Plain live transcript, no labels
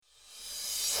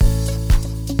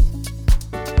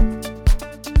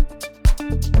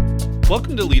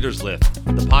Welcome to Leaders Lift,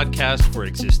 the podcast for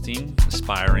existing,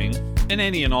 aspiring, and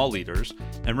any and all leaders.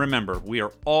 And remember, we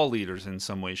are all leaders in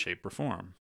some way, shape, or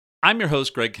form. I'm your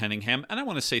host, Greg Cunningham, and I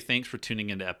want to say thanks for tuning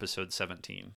into episode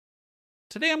 17.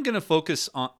 Today, I'm going to focus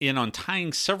on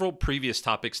tying several previous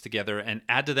topics together and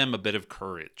add to them a bit of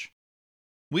courage.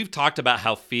 We've talked about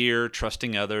how fear,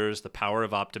 trusting others, the power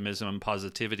of optimism and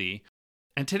positivity,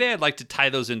 and today I'd like to tie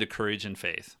those into courage and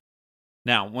faith.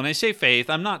 Now, when I say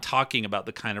faith, I'm not talking about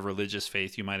the kind of religious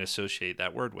faith you might associate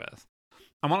that word with.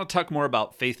 I want to talk more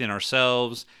about faith in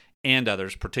ourselves and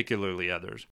others, particularly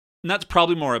others. And that's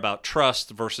probably more about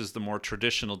trust versus the more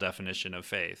traditional definition of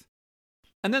faith.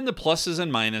 And then the pluses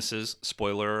and minuses,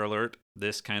 spoiler alert,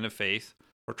 this kind of faith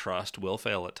or trust will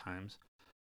fail at times.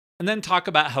 And then talk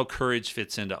about how courage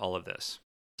fits into all of this.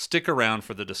 Stick around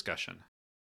for the discussion.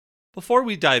 Before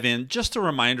we dive in, just a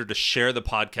reminder to share the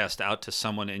podcast out to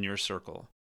someone in your circle.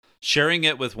 Sharing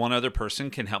it with one other person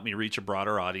can help me reach a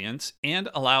broader audience and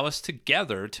allow us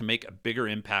together to make a bigger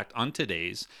impact on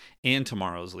today's and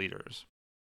tomorrow's leaders.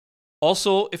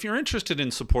 Also, if you're interested in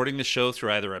supporting the show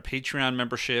through either a Patreon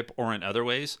membership or in other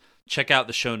ways, check out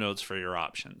the show notes for your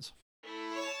options.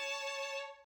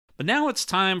 But now it's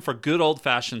time for good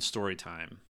old-fashioned story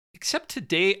time. Except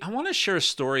today, I want to share a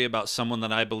story about someone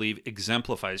that I believe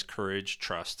exemplifies courage,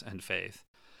 trust, and faith.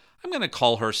 I'm going to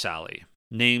call her Sally.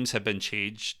 Names have been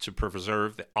changed to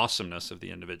preserve the awesomeness of the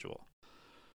individual.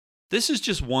 This is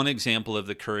just one example of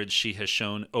the courage she has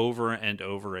shown over and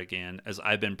over again as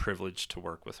I've been privileged to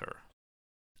work with her.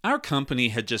 Our company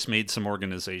had just made some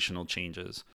organizational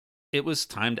changes. It was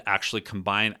time to actually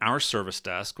combine our service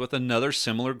desk with another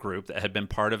similar group that had been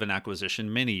part of an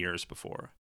acquisition many years before.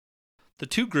 The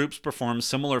two groups performed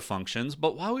similar functions,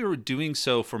 but my group were doing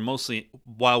so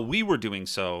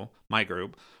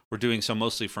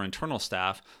mostly for internal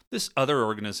staff, this other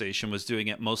organization was doing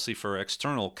it mostly for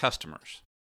external customers.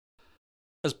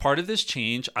 As part of this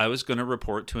change, I was going to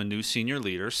report to a new senior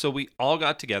leader, so we all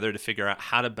got together to figure out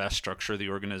how to best structure the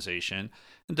organization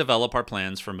and develop our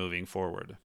plans for moving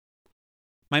forward.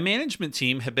 My management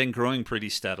team had been growing pretty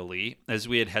steadily as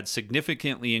we had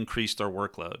significantly increased our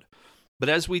workload. But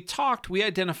as we talked, we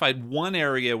identified one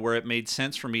area where it made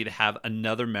sense for me to have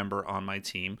another member on my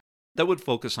team that would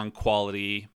focus on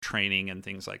quality, training, and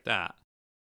things like that.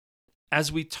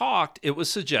 As we talked, it was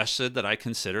suggested that I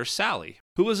consider Sally,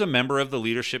 who was a member of the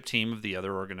leadership team of the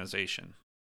other organization.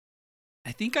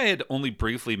 I think I had only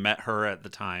briefly met her at the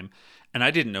time, and I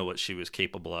didn't know what she was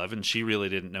capable of, and she really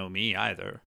didn't know me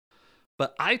either.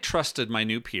 But I trusted my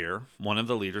new peer, one of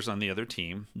the leaders on the other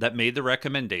team, that made the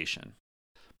recommendation.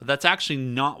 But that's actually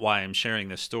not why I'm sharing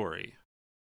this story.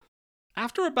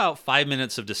 After about 5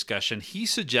 minutes of discussion, he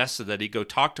suggested that he go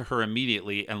talk to her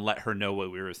immediately and let her know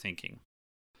what we were thinking.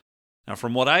 Now,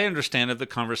 from what I understand of the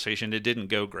conversation, it didn't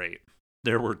go great.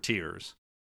 There were tears.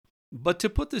 But to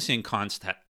put this in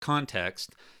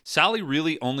context, Sally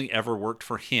really only ever worked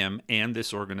for him and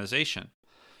this organization.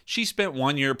 She spent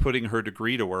 1 year putting her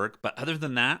degree to work, but other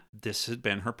than that, this had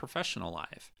been her professional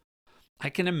life. I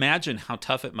can imagine how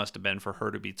tough it must have been for her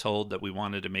to be told that we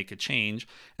wanted to make a change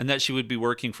and that she would be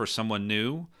working for someone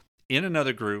new, in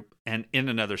another group, and in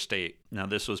another state. Now,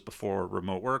 this was before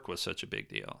remote work was such a big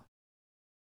deal.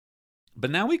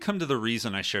 But now we come to the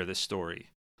reason I share this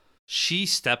story. She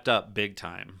stepped up big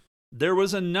time. There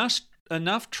was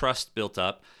enough trust built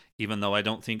up, even though I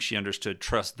don't think she understood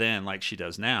trust then like she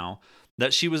does now,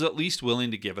 that she was at least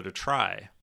willing to give it a try.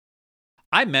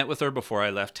 I met with her before I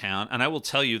left town, and I will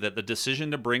tell you that the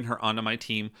decision to bring her onto my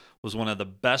team was one of the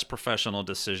best professional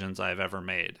decisions I've ever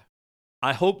made.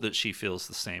 I hope that she feels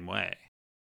the same way.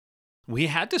 We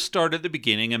had to start at the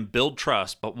beginning and build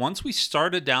trust, but once we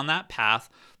started down that path,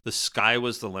 the sky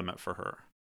was the limit for her.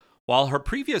 While her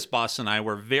previous boss and I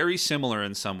were very similar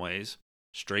in some ways,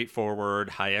 straightforward,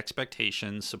 high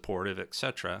expectations, supportive,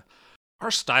 etc., our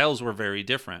styles were very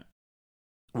different.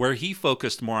 Where he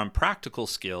focused more on practical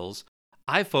skills,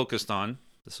 I focused on,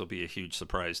 this will be a huge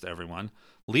surprise to everyone,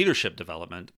 leadership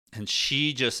development, and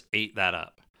she just ate that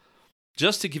up.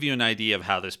 Just to give you an idea of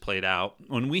how this played out,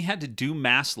 when we had to do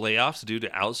mass layoffs due to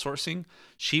outsourcing,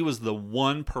 she was the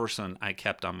one person I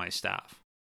kept on my staff.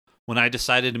 When I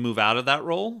decided to move out of that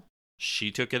role,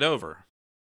 she took it over.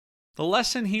 The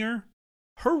lesson here,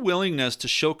 her willingness to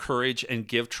show courage and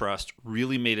give trust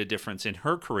really made a difference in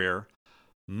her career,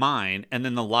 mine, and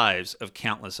in the lives of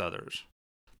countless others.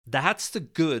 That's the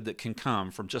good that can come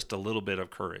from just a little bit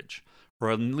of courage, or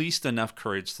at least enough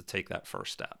courage to take that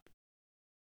first step.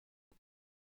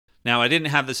 Now, I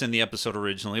didn't have this in the episode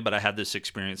originally, but I had this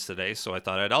experience today, so I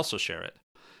thought I'd also share it.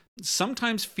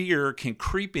 Sometimes fear can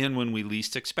creep in when we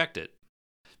least expect it.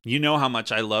 You know how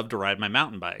much I love to ride my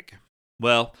mountain bike.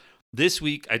 Well, this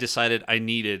week I decided I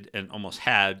needed and almost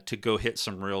had to go hit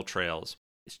some real trails.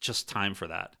 It's just time for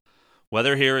that.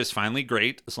 Weather here is finally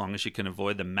great as long as you can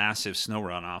avoid the massive snow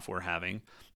runoff we're having,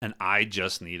 and I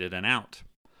just needed an out.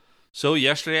 So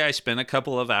yesterday I spent a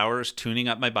couple of hours tuning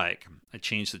up my bike. I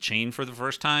changed the chain for the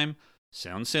first time.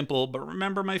 Sounds simple, but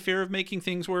remember my fear of making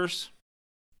things worse?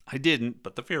 I didn't,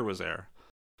 but the fear was there.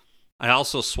 I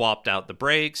also swapped out the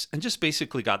brakes and just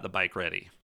basically got the bike ready.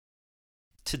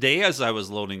 Today, as I was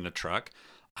loading the truck,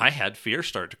 I had fear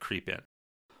start to creep in.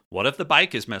 What if the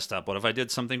bike is messed up? What if I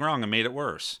did something wrong and made it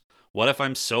worse? What if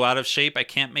I'm so out of shape I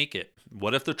can't make it?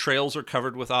 What if the trails are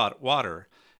covered with water?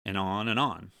 And on and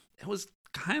on. It was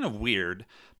kind of weird,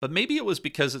 but maybe it was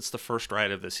because it's the first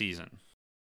ride of the season.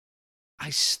 I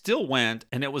still went,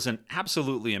 and it was an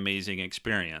absolutely amazing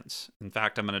experience. In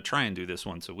fact, I'm going to try and do this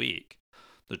once a week.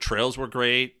 The trails were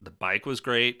great. The bike was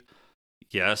great.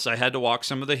 Yes, I had to walk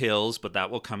some of the hills, but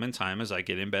that will come in time as I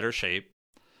get in better shape.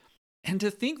 And to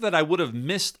think that I would have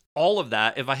missed all of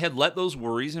that if I had let those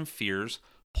worries and fears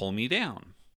pull me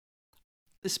down.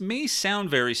 This may sound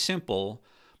very simple,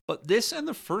 but this and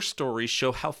the first story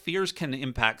show how fears can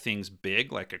impact things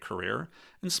big, like a career,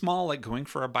 and small, like going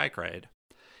for a bike ride.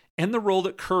 And the role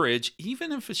that courage,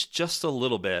 even if it's just a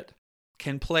little bit,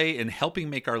 can play in helping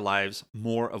make our lives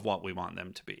more of what we want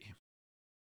them to be.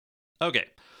 Okay,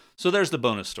 so there's the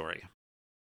bonus story.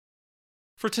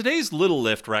 For today's Little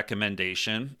Lift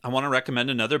recommendation, I want to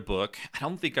recommend another book. I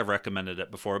don't think I've recommended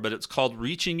it before, but it's called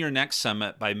Reaching Your Next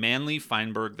Summit by Manly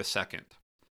Feinberg II.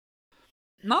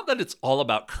 Not that it's all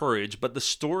about courage, but the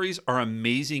stories are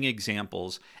amazing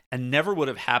examples and never would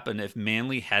have happened if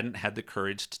Manly hadn't had the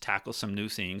courage to tackle some new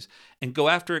things and go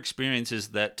after experiences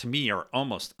that to me are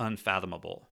almost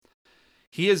unfathomable.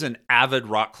 He is an avid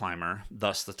rock climber,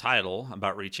 thus the title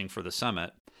about reaching for the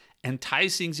summit, and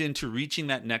ties things into reaching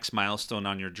that next milestone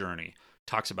on your journey.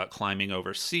 Talks about climbing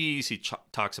overseas. He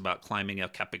talks about climbing El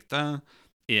Capitan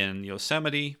in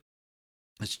Yosemite.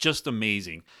 It's just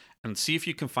amazing. And see if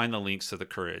you can find the links to the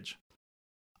courage.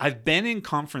 I've been in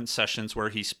conference sessions where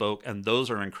he spoke, and those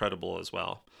are incredible as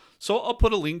well. So I'll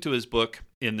put a link to his book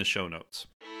in the show notes.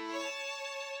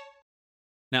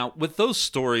 Now, with those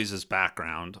stories as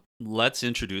background, let's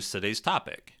introduce today's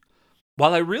topic.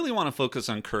 While I really want to focus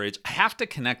on courage, I have to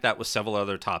connect that with several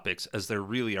other topics as they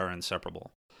really are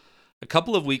inseparable. A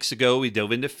couple of weeks ago, we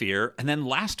dove into fear, and then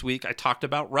last week I talked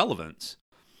about relevance.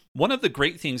 One of the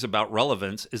great things about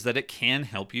relevance is that it can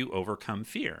help you overcome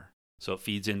fear, so it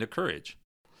feeds into courage.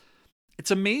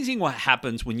 It's amazing what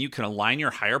happens when you can align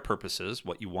your higher purposes,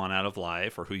 what you want out of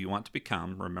life or who you want to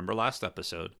become, remember last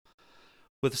episode,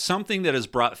 with something that has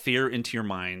brought fear into your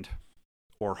mind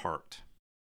or heart.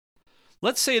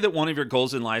 Let's say that one of your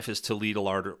goals in life is to lead a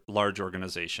large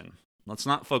organization. Let's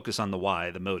not focus on the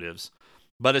why, the motives,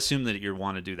 but assume that you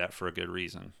want to do that for a good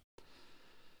reason.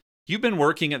 You've been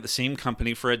working at the same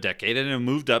company for a decade and have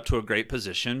moved up to a great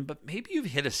position, but maybe you've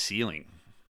hit a ceiling.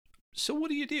 So what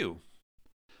do?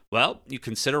 Well, you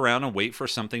can sit around and wait for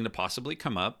something to possibly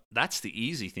come up. That's the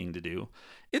easy thing to do.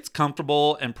 It's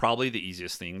comfortable and probably the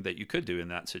easiest thing that you could do in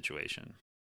that situation.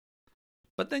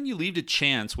 But then you leave to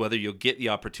chance whether you'll get the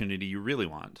opportunity you really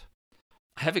want.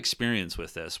 I have experience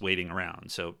with this, waiting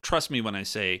around, so trust me when I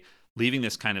say leaving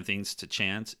this kind of things to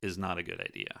chance is not a good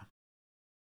idea.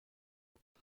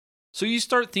 So you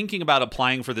start thinking about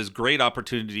applying for this great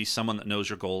opportunity someone that knows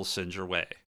your goals sends your way.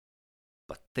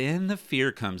 But then the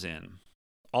fear comes in.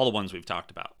 All the ones we've talked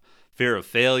about. Fear of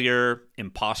failure,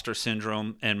 imposter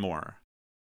syndrome, and more.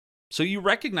 So you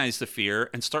recognize the fear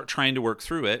and start trying to work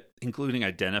through it, including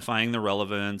identifying the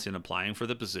relevance in applying for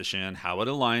the position, how it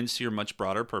aligns to your much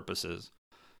broader purposes.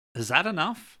 Is that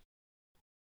enough?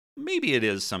 Maybe it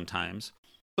is sometimes.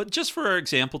 But just for our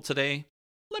example today,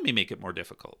 let me make it more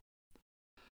difficult.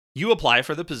 You apply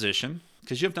for the position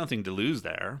because you have nothing to lose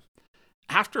there.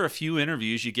 After a few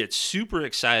interviews, you get super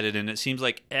excited and it seems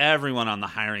like everyone on the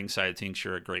hiring side thinks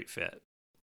you're a great fit.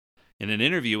 In an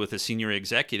interview with a senior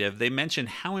executive, they mention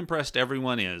how impressed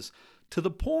everyone is to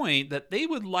the point that they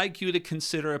would like you to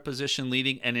consider a position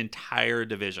leading an entire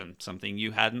division, something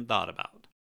you hadn't thought about.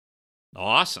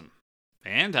 Awesome.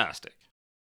 Fantastic.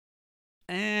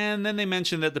 And then they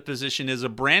mention that the position is a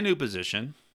brand new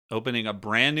position, opening a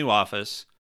brand new office,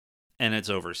 and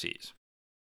it's overseas.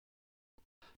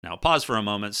 Now, pause for a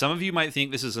moment. Some of you might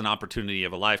think this is an opportunity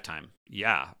of a lifetime.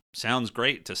 Yeah, sounds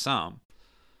great to some.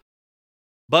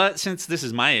 But since this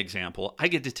is my example, I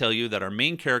get to tell you that our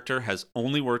main character has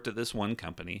only worked at this one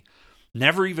company,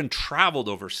 never even traveled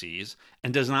overseas,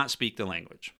 and does not speak the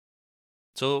language.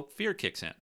 So fear kicks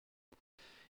in.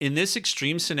 In this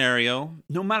extreme scenario,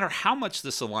 no matter how much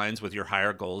this aligns with your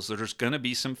higher goals, there's going to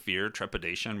be some fear,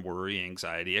 trepidation, worry,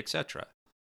 anxiety, etc.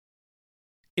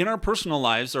 In our personal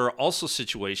lives, there are also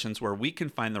situations where we can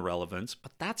find the relevance,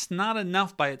 but that's not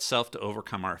enough by itself to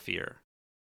overcome our fear.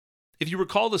 If you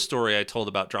recall the story I told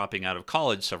about dropping out of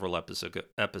college several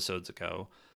episodes ago,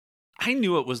 I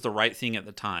knew it was the right thing at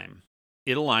the time.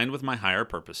 It aligned with my higher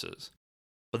purposes.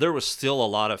 But there was still a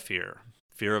lot of fear.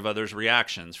 Fear of others'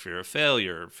 reactions, fear of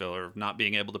failure, fear of not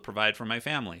being able to provide for my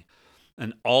family.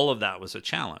 And all of that was a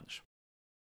challenge.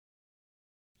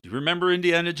 Do you remember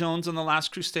Indiana Jones and the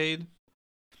Last Crusade?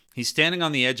 He's standing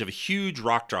on the edge of a huge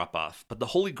rock drop-off, but the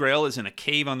Holy Grail is in a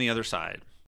cave on the other side.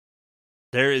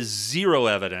 There is zero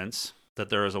evidence that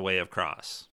there is a way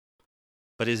across.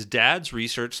 But his dad's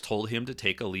research told him to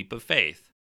take a leap of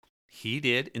faith. He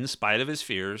did, in spite of his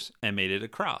fears, and made it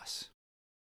across.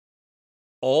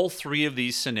 All three of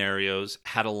these scenarios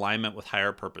had alignment with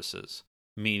higher purposes,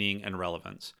 meaning, and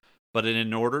relevance. But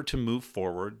in order to move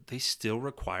forward, they still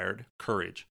required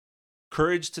courage.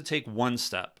 Courage to take one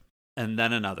step, and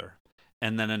then another,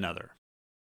 and then another.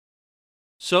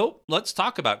 So let's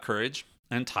talk about courage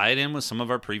and tie it in with some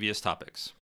of our previous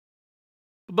topics.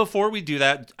 But before we do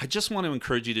that, I just want to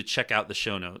encourage you to check out the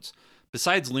show notes.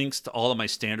 Besides links to all of my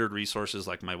standard resources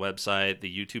like my website,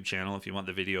 the YouTube channel if you want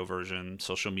the video version,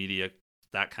 social media,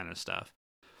 that kind of stuff.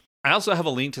 I also have a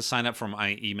link to sign up for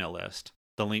my email list,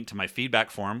 the link to my feedback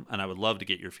form, and I would love to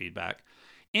get your feedback,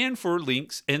 and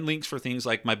links for things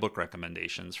like my book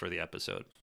recommendations for the episode.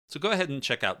 So go ahead and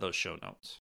check out those show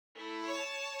notes.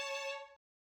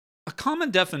 A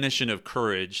common definition of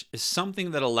courage is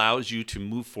something that allows you to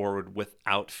move forward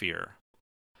without fear.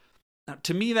 Now,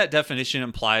 to me, that definition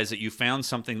implies that you found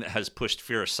something that has pushed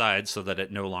fear aside so that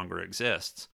it no longer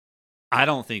exists. I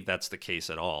don't think that's the case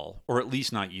at all, or at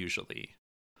least not usually.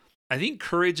 I think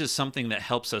courage is something that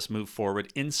helps us move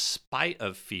forward in spite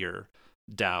of fear,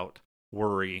 doubt,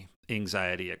 worry,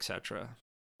 anxiety, etc.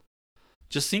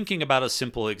 Just thinking about a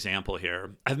simple example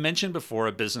here, I've mentioned before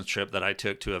a business trip that I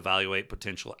took to evaluate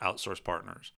potential outsource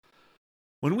partners.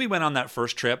 When we went on that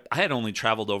first trip, I had only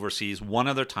traveled overseas one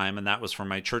other time, and that was for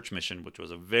my church mission, which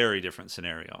was a very different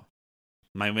scenario.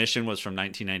 My mission was from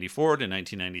 1994 to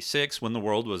 1996 when the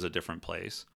world was a different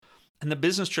place, and the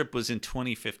business trip was in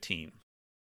 2015.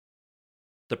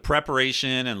 The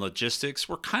preparation and logistics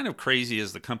were kind of crazy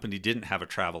as the company didn't have a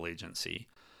travel agency.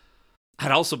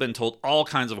 I'd also been told all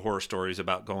kinds of horror stories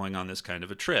about going on this kind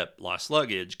of a trip, lost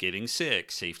luggage, getting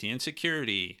sick, safety and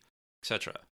security,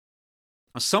 etc.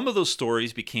 Some of those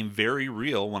stories became very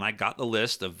real when I got the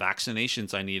list of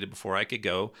vaccinations I needed before I could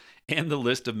go and the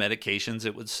list of medications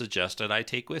it was suggested I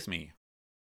take with me.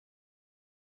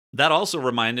 That also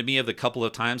reminded me of the couple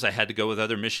of times I had to go with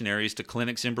other missionaries to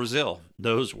clinics in Brazil.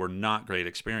 Those were not great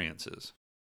experiences.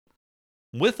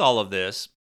 With all of this,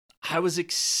 I was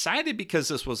excited because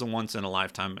this was a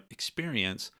once-in-a-lifetime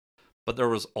experience, but there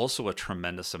was also a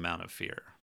tremendous amount of fear.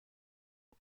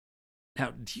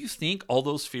 Now, do you think all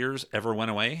those fears ever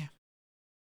went away?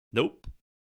 Nope.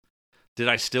 Did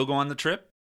I still go on the trip?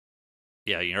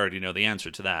 Yeah, you already know the answer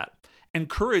to that. And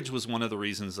courage was one of the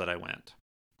reasons that I went.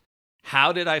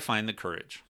 How did I find the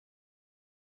courage?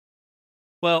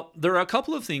 Well, there are a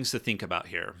couple of things to think about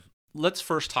here. Let's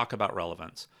first talk about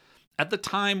relevance. At the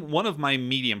time, one of my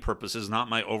medium purposes, not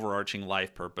my overarching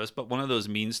life purpose, but one of those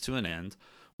means to an end,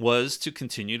 was to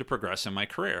continue to progress in my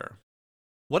career.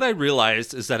 What I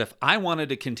realized is that if I wanted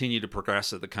to continue to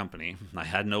progress at the company, I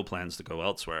had no plans to go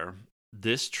elsewhere,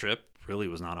 this trip really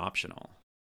was not optional.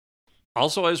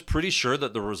 Also, I was pretty sure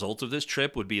that the result of this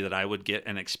trip would be that I would get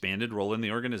an expanded role in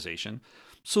the organization,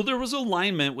 so there was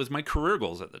alignment with my career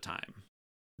goals at the time.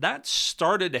 That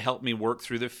started to help me work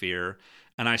through the fear,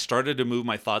 and I started to move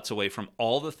my thoughts away from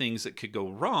all the things that could go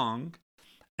wrong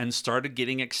and started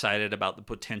getting excited about the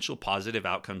potential positive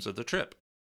outcomes of the trip.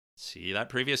 See that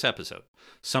previous episode.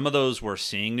 Some of those were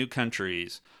seeing new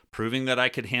countries, proving that I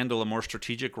could handle a more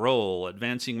strategic role,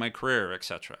 advancing my career,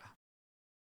 etc.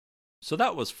 So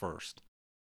that was first.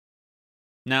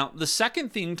 Now, the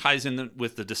second thing ties in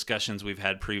with the discussions we've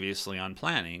had previously on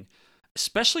planning,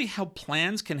 especially how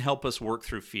plans can help us work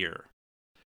through fear.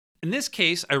 In this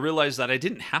case, I realized that I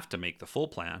didn't have to make the full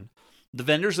plan. The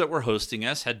vendors that were hosting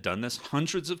us had done this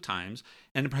hundreds of times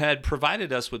and had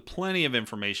provided us with plenty of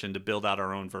information to build out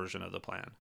our own version of the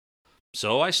plan.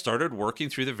 So I started working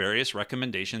through the various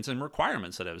recommendations and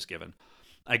requirements that I was given.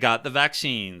 I got the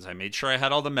vaccines, I made sure I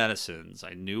had all the medicines,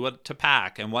 I knew what to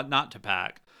pack and what not to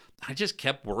pack. I just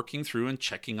kept working through and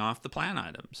checking off the plan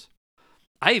items.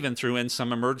 I even threw in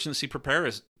some emergency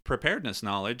preparedness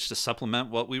knowledge to supplement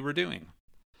what we were doing.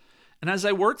 And as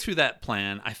I worked through that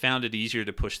plan, I found it easier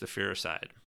to push the fear aside.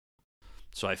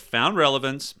 So I found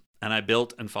relevance, and I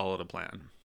built and followed a plan.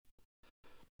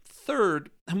 Third,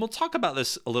 and we'll talk about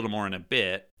this a little more in a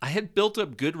bit, I had built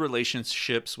up good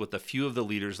relationships with a few of the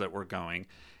leaders that were going,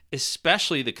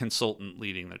 especially the consultant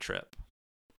leading the trip.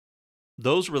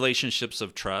 Those relationships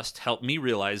of trust helped me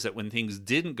realize that when things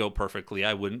didn't go perfectly,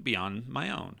 I wouldn't be on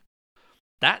my own.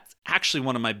 That's actually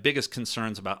one of my biggest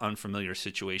concerns about unfamiliar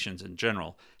situations in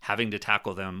general, having to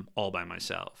tackle them all by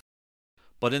myself.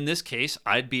 But in this case,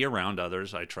 I'd be around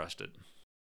others I trusted.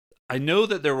 I know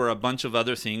that there were a bunch of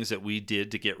other things that we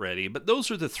did to get ready, but those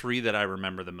are the three that I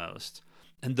remember the most.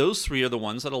 And those three are the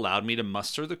ones that allowed me to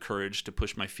muster the courage to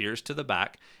push my fears to the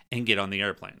back and get on the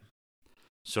airplane.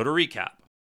 So to recap,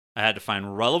 I had to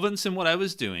find relevance in what I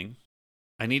was doing.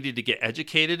 I needed to get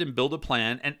educated and build a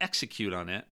plan and execute on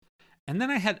it. And then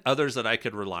I had others that I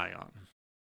could rely on.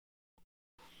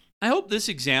 I hope this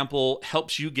example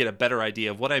helps you get a better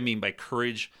idea of what I mean by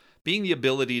courage being the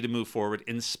ability to move forward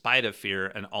in spite of fear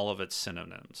and all of its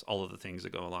synonyms, all of the things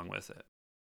that go along with it.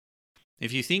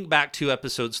 If you think back 2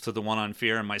 episodes to the one on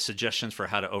fear and my suggestions for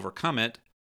how to overcome it,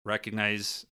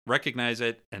 recognize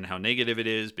it and how negative it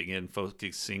is, begin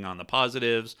focusing on the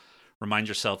positives, remind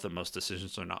yourself that most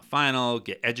decisions are not final,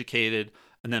 get educated,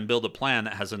 and then build a plan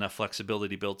that has enough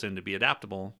flexibility built in to be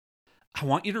adaptable, I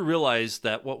want you to realize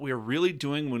that what we are really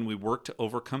doing when we work to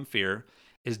overcome fear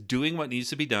is doing what needs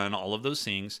to be done, all of those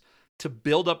things, to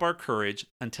build up our courage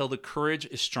until the courage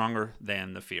is stronger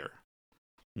than the fear.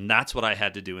 And that's what I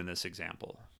had to do in this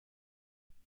example.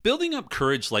 Building up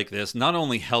courage like this not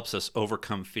only helps us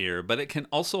overcome fear, but it can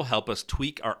also help us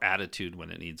tweak our attitude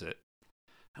when it needs it.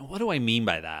 Now, what do I mean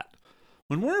by that?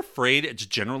 When we're afraid, it's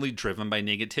generally driven by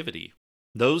negativity.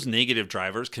 Those negative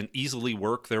drivers can easily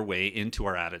work their way into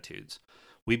our attitudes.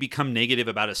 We become negative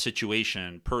about a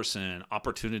situation, person,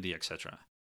 opportunity, etc.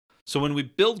 So when we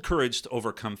build courage to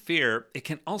overcome fear, it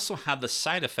can also have the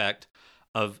side effect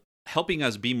of helping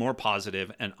us be more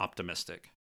positive and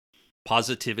optimistic.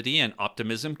 Positivity and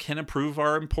optimism can improve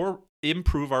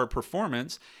our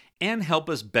performance and help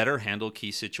us better handle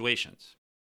key situations.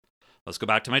 Let's go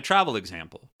back to my travel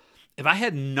example. If I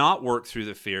had not worked through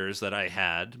the fears that I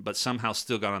had, but somehow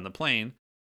still got on the plane,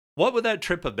 what would that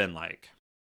trip have been like?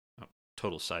 Oh,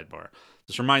 total sidebar.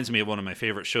 This reminds me of one of my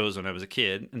favorite shows when I was a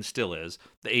kid, and still is,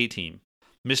 The A-Team.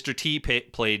 Mr. T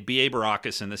played B.A.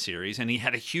 Baracus in the series, and he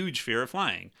had a huge fear of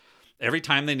flying. Every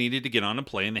time they needed to get on a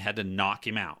plane, they had to knock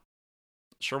him out.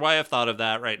 Sure why I've thought of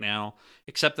that right now,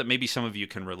 except that maybe some of you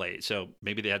can relate. So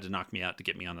maybe they had to knock me out to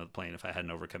get me on the plane if I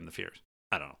hadn't overcome the fears.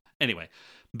 I don't know. Anyway,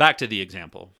 back to the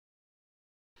example.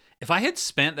 If I had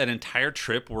spent that entire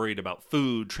trip worried about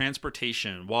food,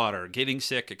 transportation, water, getting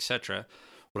sick, etc.,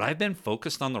 would I have been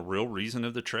focused on the real reason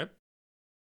of the trip?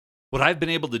 Would I have been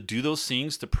able to do those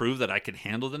things to prove that I could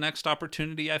handle the next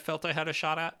opportunity I felt I had a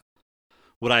shot at?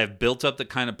 Would I have built up the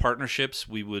kind of partnerships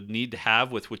we would need to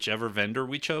have with whichever vendor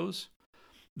we chose?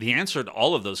 The answer to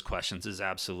all of those questions is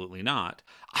absolutely not.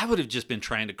 I would have just been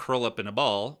trying to curl up in a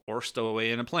ball or stow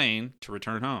away in a plane to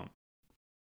return home.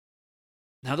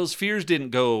 Now, those fears didn't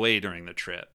go away during the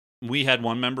trip. We had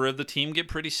one member of the team get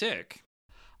pretty sick.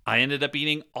 I ended up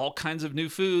eating all kinds of new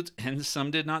foods, and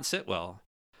some did not sit well.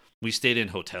 We stayed in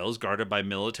hotels guarded by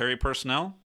military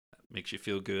personnel. That makes you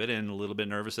feel good and a little bit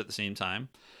nervous at the same time.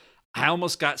 I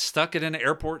almost got stuck at an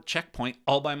airport checkpoint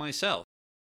all by myself.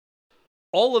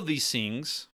 All of these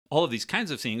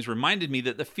kinds of things reminded me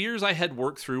that the fears I had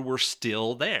worked through were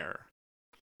still there.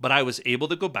 But I was able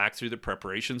to go back through the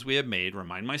preparations we had made,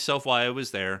 remind myself why I was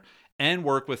there, and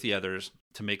work with the others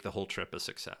to make the whole trip a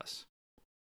success.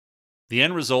 The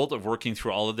end result of working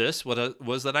through all of this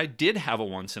was that I did have a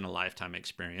once-in-a-lifetime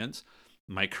experience.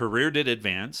 My career did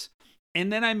advance,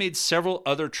 and then I made several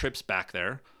other trips back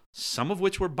there, some of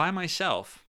which were by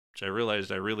myself, which I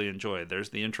realized I really enjoyed. There's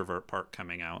the introvert part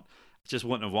coming out. I just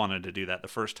wouldn't have wanted to do that the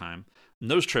first time. And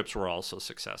those trips were also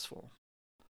successful.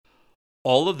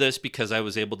 All of this because I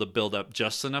was able to build up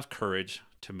just enough courage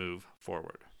to move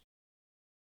forward.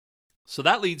 So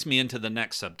that leads me into the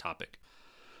next subtopic.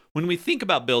 When we think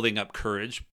about building up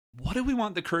courage, what do we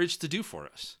want the courage to do for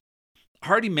us? I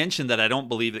already mentioned that I don't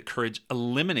believe that courage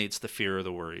eliminates the fear or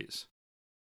the worries.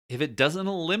 If it doesn't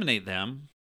eliminate them,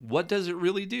 what does it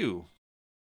really do?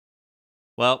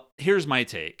 Well, here's my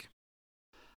take.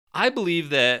 I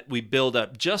believe that we build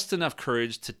up just enough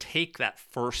courage to take that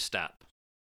first step.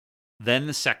 Then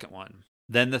the second one,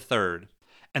 then the third,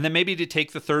 and then maybe to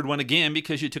take the third one again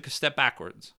because you took a step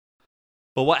backwards.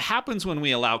 But what happens when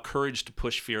we allow courage to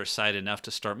push fear aside enough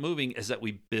to start moving is that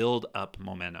we build up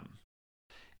momentum.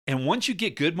 And once you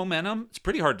get good momentum, it's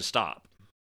pretty hard to stop.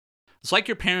 It's like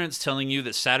your parents telling you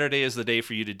that Saturday is the day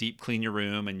for you to deep clean your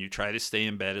room and you try to stay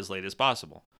in bed as late as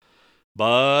possible.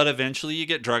 But eventually you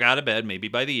get drug out of bed, maybe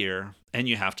by the ear, and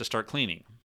you have to start cleaning.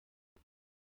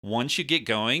 Once you get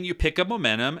going, you pick up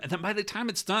momentum, and then by the time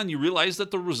it's done, you realize that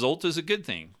the result is a good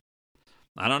thing.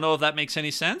 I don't know if that makes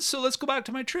any sense, so let's go back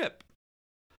to my trip.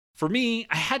 For me,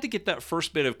 I had to get that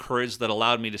first bit of courage that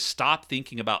allowed me to stop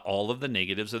thinking about all of the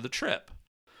negatives of the trip.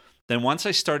 Then once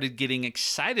I started getting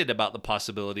excited about the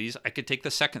possibilities, I could take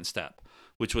the second step,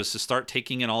 which was to start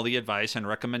taking in all the advice and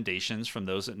recommendations from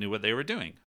those that knew what they were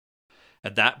doing.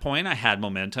 At that point, I had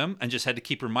momentum and just had to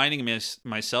keep reminding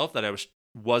myself that I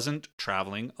wasn't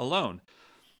traveling alone.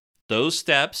 Those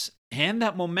steps and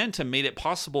that momentum made it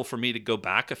possible for me to go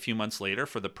back a few months later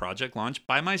for the project launch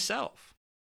by myself.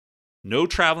 No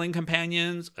traveling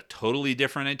companions, a totally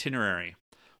different itinerary.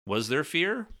 Was there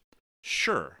fear?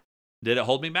 Sure. Did it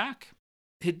hold me back?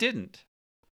 It didn't.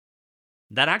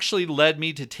 That actually led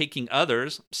me to taking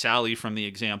others, Sally from the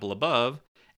example above,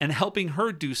 and helping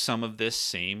her do some of this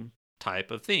same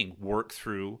type of thing, work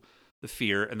through the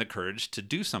fear and the courage to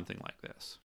do something like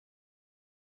this.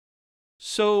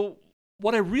 So,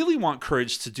 what I really want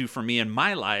courage to do for me in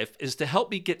my life is to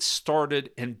help me get started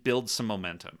and build some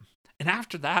momentum. And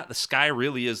after that, the sky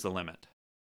really is the limit.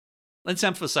 Let's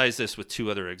emphasize this with two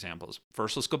other examples.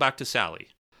 First, let's go back to Sally.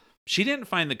 She didn't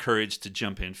find the courage to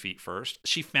jump in feet first.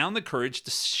 She found the courage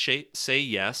to say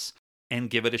yes and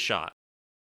give it a shot.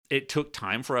 It took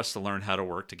time for us to learn how to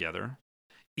work together.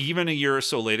 Even a year or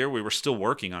so later, we were still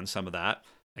working on some of that.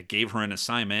 I gave her an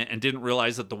assignment and didn't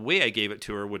realize that the way I gave it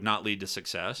to her would not lead to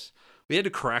success. We had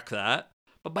to correct that.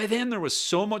 But by then, there was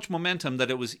so much momentum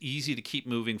that it was easy to keep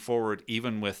moving forward,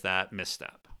 even with that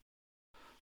misstep.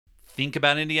 Think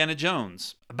about Indiana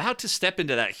Jones, about to step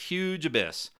into that huge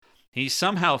abyss. He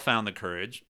somehow found the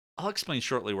courage, I'll explain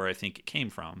shortly where I think it came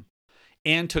from,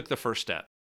 and took the first step.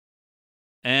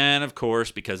 And of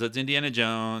course, because it's Indiana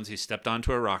Jones, he stepped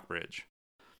onto a rock bridge.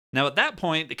 Now at that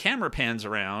point, the camera pans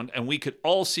around and we could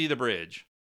all see the bridge.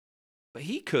 But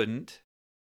he couldn't.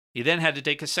 He then had to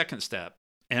take a second step,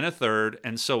 and a third,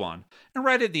 and so on. And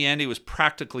right at the end, he was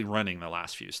practically running the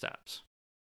last few steps.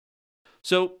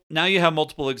 So now you have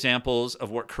multiple examples of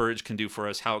what courage can do for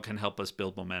us, how it can help us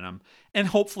build momentum, and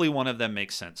hopefully one of them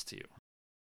makes sense to you.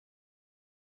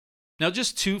 Now,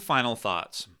 just two final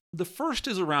thoughts. The first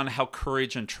is around how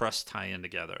courage and trust tie in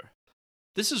together.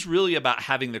 This is really about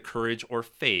having the courage or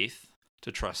faith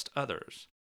to trust others.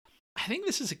 I think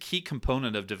this is a key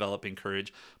component of developing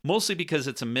courage, mostly because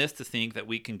it's a myth to think that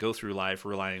we can go through life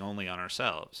relying only on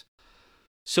ourselves.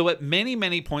 So at many,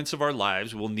 many points of our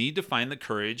lives, we'll need to find the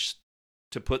courage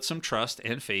to put some trust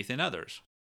and faith in others.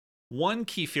 One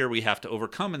key fear we have to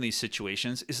overcome in these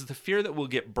situations is the fear that we'll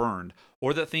get burned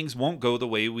or that things won't go the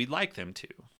way we'd like them to.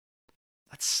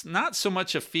 That's not so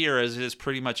much a fear as it is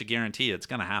pretty much a guarantee it's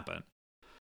going to happen.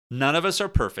 None of us are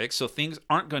perfect, so things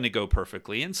aren't going to go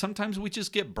perfectly, and sometimes we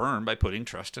just get burned by putting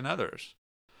trust in others.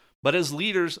 But as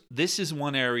leaders, this is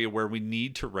one area where we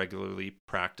need to regularly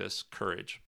practice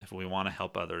courage if we want to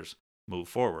help others move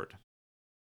forward.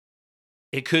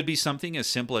 It could be something as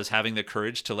simple as having the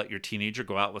courage to let your teenager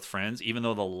go out with friends, even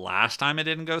though the last time it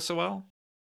didn't go so well,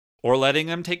 or letting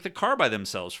them take the car by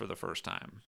themselves for the first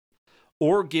time,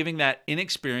 or giving that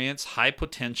inexperienced, high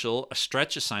potential, a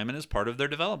stretch assignment as part of their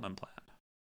development plan.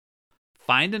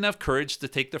 Find enough courage to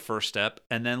take the first step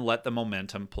and then let the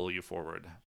momentum pull you forward.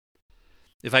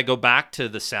 If I go back to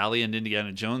the Sally and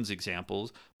Indiana Jones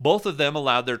examples, both of them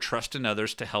allowed their trust in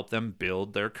others to help them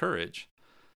build their courage.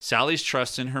 Sally's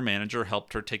trust in her manager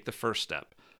helped her take the first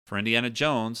step. For Indiana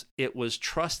Jones, it was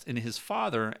trust in his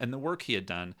father and the work he had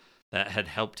done that had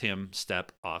helped him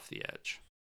step off the edge.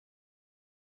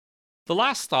 The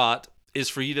last thought is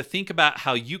for you to think about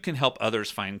how you can help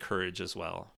others find courage as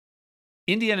well.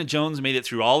 Indiana Jones made it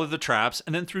through all of the traps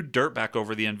and then threw dirt back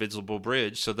over the invisible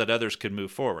bridge so that others could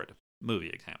move forward. Movie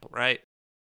example, right?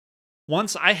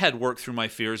 Once I had worked through my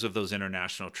fears of those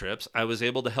international trips, I was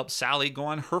able to help Sally go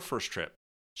on her first trip.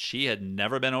 She had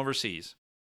never been overseas.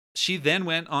 She then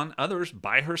went on others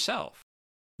by herself.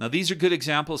 Now, these are good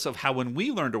examples of how when we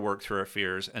learn to work through our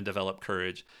fears and develop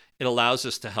courage, it allows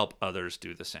us to help others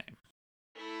do the same.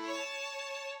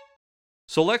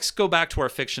 So let's go back to our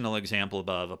fictional example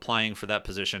above, applying for that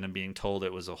position and being told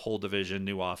it was a whole division,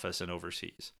 new office, and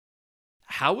overseas.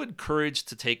 How would courage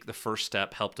to take the first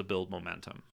step help to build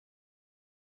momentum?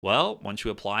 Well, once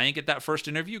you apply and get that first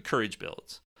interview, courage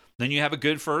builds. Then you have a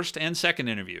good first and second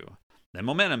interview. Then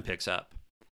momentum picks up.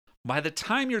 By the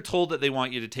time you're told that they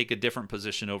want you to take a different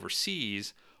position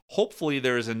overseas, hopefully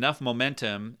there is enough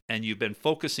momentum and you've been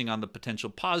focusing on the potential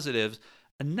positives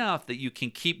enough that you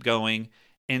can keep going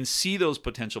and see those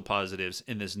potential positives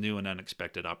in this new and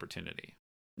unexpected opportunity.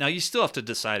 Now, you still have to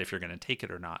decide if you're going to take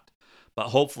it or not, but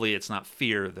hopefully it's not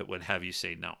fear that would have you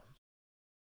say no.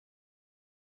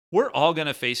 We're all going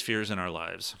to face fears in our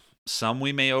lives. Some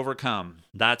we may overcome.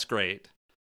 That's great.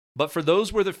 But for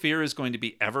those where the fear is going to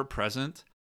be ever present,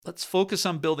 let's focus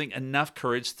on building enough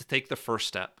courage to take the first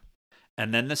step,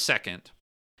 and then the second,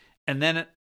 and then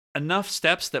enough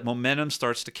steps that momentum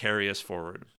starts to carry us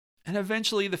forward. And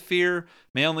eventually the fear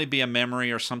may only be a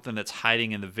memory or something that's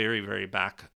hiding in the very, very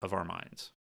back of our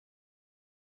minds.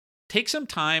 Take some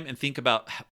time and think about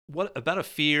a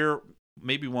fear,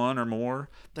 maybe one or more,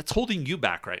 that's holding you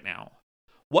back right now.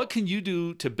 What can you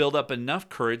do to build up enough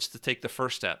courage to take the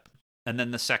first step, and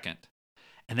then the second,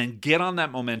 and then get on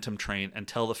that momentum train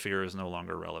until the fear is no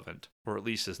longer relevant, or at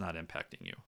least is not impacting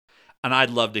you? And I'd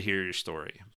love to hear your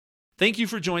story. Thank you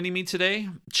for joining me today.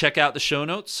 Check out the show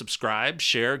notes, subscribe,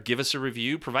 share, give us a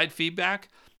review, provide feedback,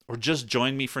 or just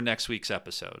join me for next week's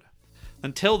episode.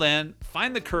 Until then,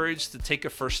 find the courage to take a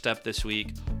first step this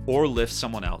week or lift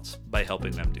someone else by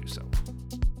helping them do so.